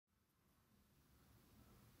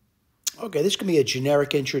Okay, this can be a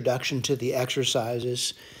generic introduction to the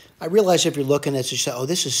exercises. I realize if you're looking at this, you say, oh,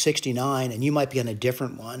 this is 69, and you might be on a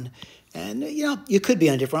different one. And, you could be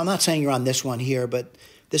on a different one. I'm not saying you're on this one here, but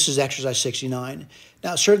this is exercise 69.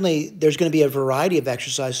 Now, certainly, there's going to be a variety of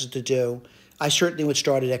exercises to do. I certainly would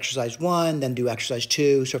start at exercise 1, then do exercise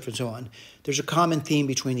 2, so forth and so on. There's a common theme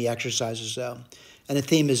between the exercises, though. And the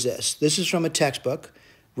theme is this. This is from a textbook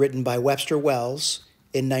written by Webster Wells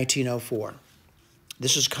in 1904.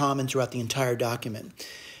 This is common throughout the entire document.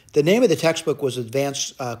 The name of the textbook was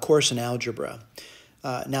Advanced Course in Algebra.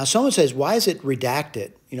 Now, someone says, why is it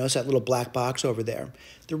redacted? It's that little black box over there.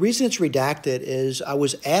 The reason it's redacted is I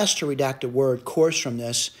was asked to redact the word course from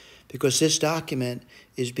this because this document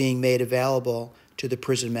is being made available to the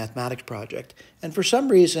Prison Mathematics Project. And for some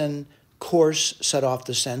reason, course set off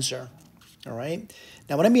the censor. All right?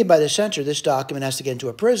 Now, what I mean by the censor, this document has to get into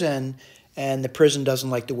a prison, and the prison doesn't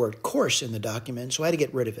like the word course in the document, so I had to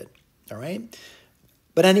get rid of it, all right?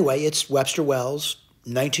 But anyway, it's Webster Wells,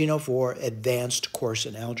 1904, Advanced Course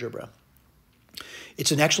in Algebra.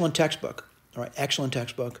 It's an excellent textbook, all right, excellent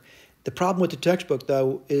textbook. The problem with the textbook,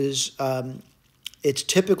 though, is it's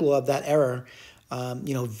typical of that era,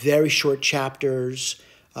 very short chapters,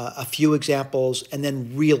 a few examples, and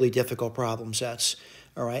then really difficult problem sets,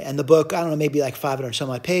 all right? And the book, I don't know, maybe like 500 some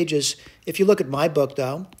odd pages. If you look at my book,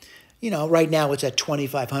 though, right now it's at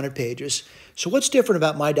 2,500 pages. So what's different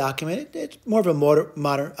about my document? It's more of a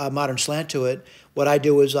modern slant to it. What I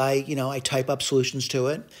do is I type up solutions to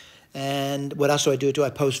it. And what else do I do? I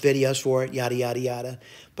post videos for it, yada, yada, yada.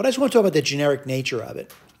 But I just want to talk about the generic nature of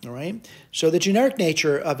it, all right? So the generic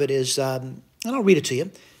nature of it is, and I'll read it to you.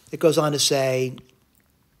 It goes on to say,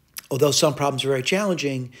 although some problems are very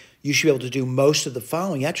challenging, you should be able to do most of the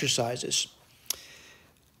following exercises.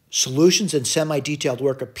 Solutions and semi-detailed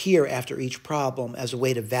work appear after each problem as a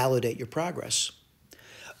way to validate your progress.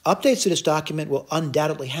 Updates to this document will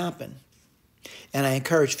undoubtedly happen, and I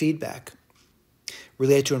encourage feedback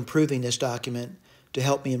related to improving this document to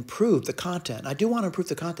help me improve the content. I do want to improve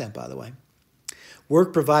the content, by the way.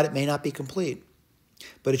 Work provided may not be complete,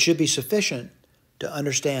 but it should be sufficient to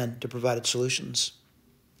understand the provided solutions.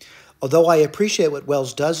 Although I appreciate what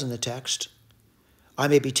Wells does in the text, I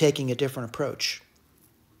may be taking a different approach.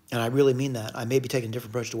 And I really mean that. I may be taking a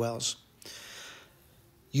different approach to Wells.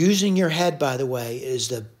 Using your head, by the way,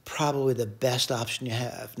 is probably the best option you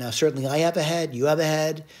have. Now, certainly I have a head, you have a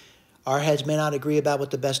head. Our heads may not agree about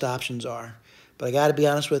what the best options are. But I got to be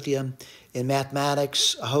honest with you, in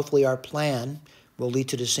mathematics, hopefully our plan will lead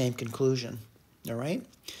to the same conclusion. All right?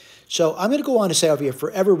 So I'm going to go on to say over here,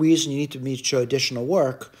 for every reason you need me to show additional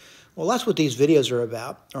work, well, that's what these videos are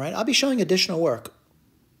about. All right? I'll be showing additional work.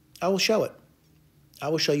 I will show it. I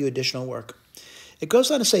will show you additional work. It goes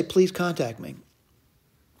on to say, please contact me.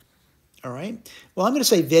 All right? Well, I'm going to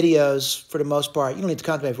say videos for the most part. You don't need to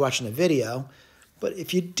contact me if you're watching the video. But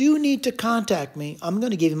if you do need to contact me, I'm going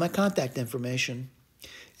to give you my contact information.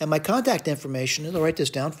 And my contact information, I'll write this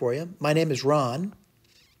down for you. My name is Ron.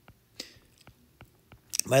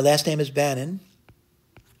 My last name is Bannon.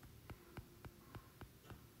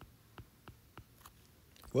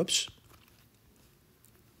 Whoops.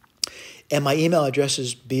 And my email address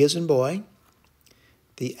is B as in boy,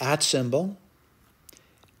 the @ symbol,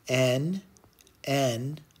 NNON.US.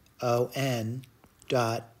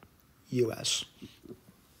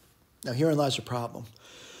 Now, herein lies the problem.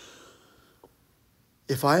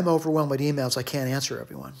 If I am overwhelmed with emails, I can't answer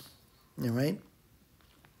everyone. All right?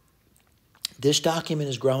 This document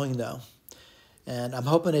is growing, though. And I'm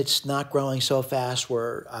hoping it's not growing so fast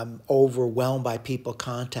where I'm overwhelmed by people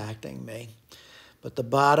contacting me. But the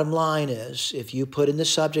bottom line is, if you put in the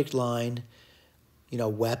subject line,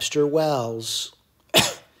 Webster Wells,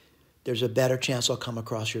 there's a better chance I'll come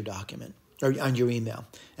across your document or on your email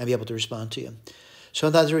and be able to respond to you.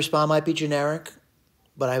 Sometimes the response might be generic,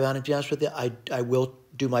 but I want to be honest with you, I will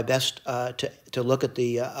do my best to look at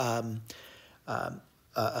the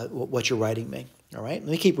what you're writing me. All right,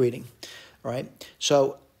 let me keep reading. All right,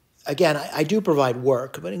 so again, I do provide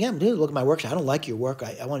work, but again, look at my work. I don't like your work.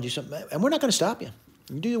 I want to do something, and we're not going to stop you.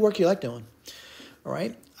 You do the work you like doing. All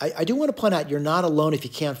right, I do want to point out you're not alone if you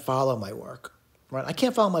can't follow my work. Right, I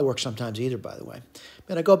can't follow my work sometimes either, by the way.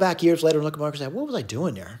 But I go back years later and look at my work and say, what was I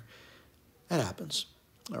doing there? That happens.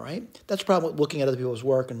 All right, that's the problem with looking at other people's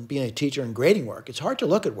work and being a teacher and grading work. It's hard to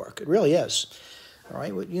look at work. It really is. All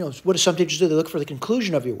right, what do some teachers do? They look for the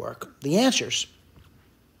conclusion of your work, the answers.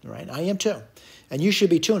 All right, I am too. And you should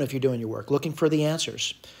be too if you're doing your work, looking for the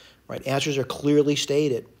answers. Right, answers are clearly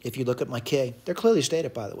stated. If you look at my key, they're clearly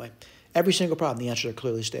stated, by the way. Every single problem, the answers are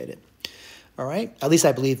clearly stated. All right, at least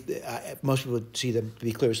I believe most people would see them to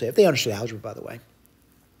be clearly stated. If they understood algebra, by the way.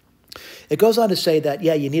 It goes on to say that,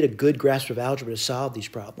 yeah, you need a good grasp of algebra to solve these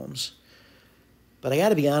problems. But I got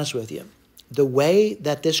to be honest with you. The way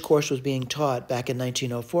that this course was being taught back in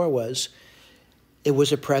 1904 was, it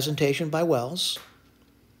was a presentation by Wells,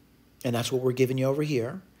 and that's what we're giving you over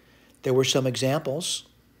here. There were some examples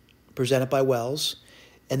presented by Wells,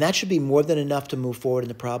 and that should be more than enough to move forward in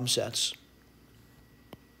the problem sets.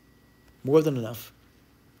 More than enough.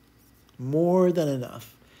 More than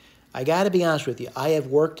enough. I got to be honest with you. I have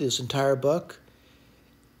worked this entire book,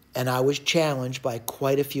 and I was challenged by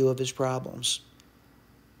quite a few of his problems.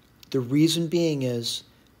 The reason being is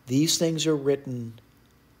these things are written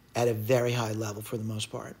at a very high level for the most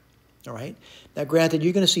part. All right? Now, granted,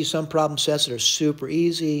 you're going to see some problem sets that are super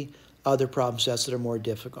easy, other problem sets that are more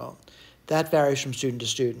difficult. That varies from student to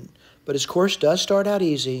student. But his course does start out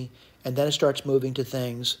easy, and then it starts moving to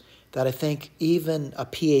things that I think even a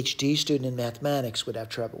PhD student in mathematics would have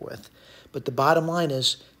trouble with. But the bottom line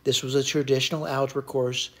is, this was a traditional algebra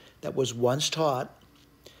course that was once taught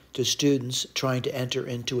to students trying to enter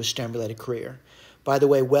into a STEM-related career. By the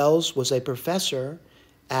way, Wells was a professor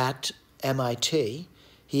at MIT.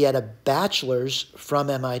 He had a bachelor's from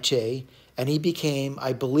MIT, and he became,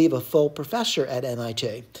 I believe, a full professor at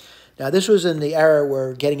MIT. Now, this was in the era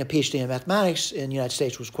where getting a PhD in mathematics in the United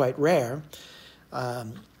States was quite rare.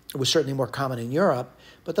 It was certainly more common in Europe.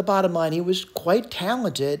 But the bottom line, he was quite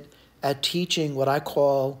talented at teaching what I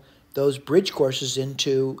call those bridge courses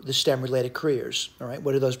into the STEM-related careers. All right,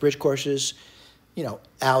 what are those bridge courses? You know,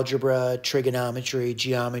 algebra, trigonometry,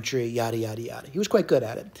 geometry, yada, yada, yada. He was quite good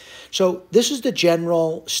at it. So this is the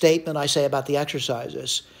general statement I say about the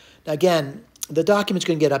exercises. Now, again, the document's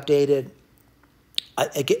going to get updated.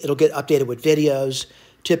 It'll get updated with videos,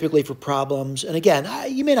 typically for problems. And again,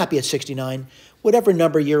 you may not be at 69. Whatever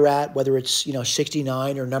number you're at, whether it's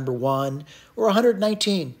 69 or number 1 or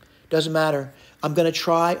 119, doesn't matter. I'm going to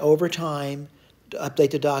try over time to update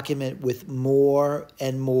the document with more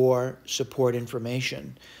and more support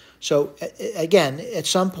information. So again, at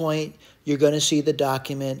some point, you're going to see the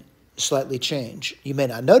document slightly change. You may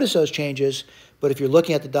not notice those changes, but if you're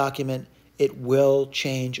looking at the document, it will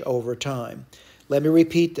change over time. Let me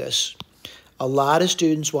repeat this. A lot of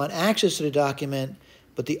students want access to the document,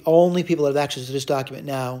 but the only people that have access to this document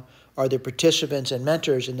now are the participants and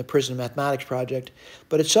mentors in the Prison Mathematics Project.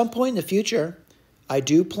 But at some point in the future, I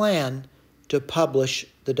do plan to publish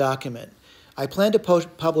the document. I plan to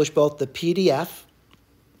publish both the PDF,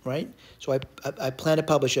 right? So I plan to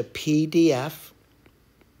publish a PDF,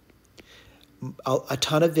 a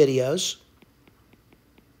ton of videos,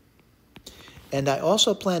 and I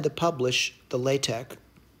also plan to publish the LaTeX.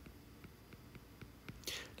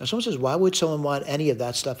 Now, someone says, why would someone want any of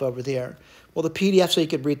that stuff over there? Well, the PDF so you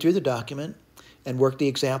could read through the document and work the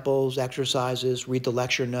examples, exercises, read the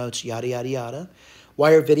lecture notes, yada, yada, yada.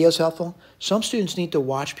 Why are videos helpful? Some students need to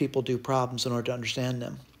watch people do problems in order to understand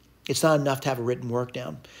them. It's not enough to have a written work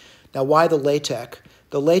down. Now, why the LaTeX?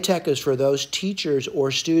 The LaTeX is for those teachers or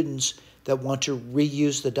students that want to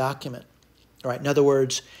reuse the document. All right, in other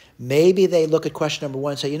words, maybe they look at question number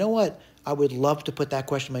 1 and say, you know what? I would love to put that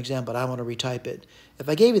question in my exam, but I want to retype it. If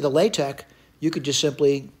I gave you the LaTeX, you could just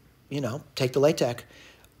simply, take the LaTeX.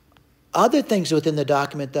 Other things within the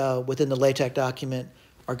document, though, within the LaTeX document,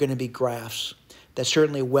 are going to be graphs that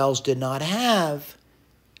certainly Wells did not have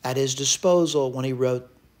at his disposal when he wrote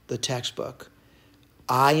the textbook.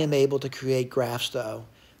 I am able to create graphs, though,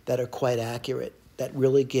 that are quite accurate, that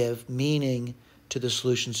really give meaning to the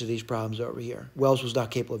solutions to these problems over here. Wells was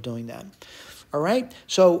not capable of doing that. All right?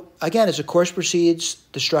 So, again, as the course proceeds,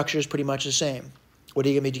 the structure is pretty much the same. What are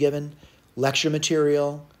you going to be given? Lecture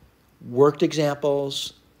material, worked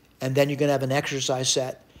examples, and then you're going to have an exercise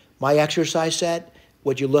set. My exercise set,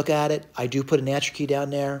 when you look at it, I do put an answer key down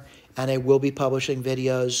there, and I will be publishing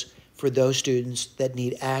videos for those students that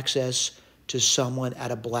need access to someone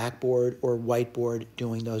at a blackboard or whiteboard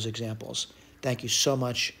doing those examples. Thank you so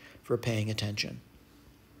much for paying attention.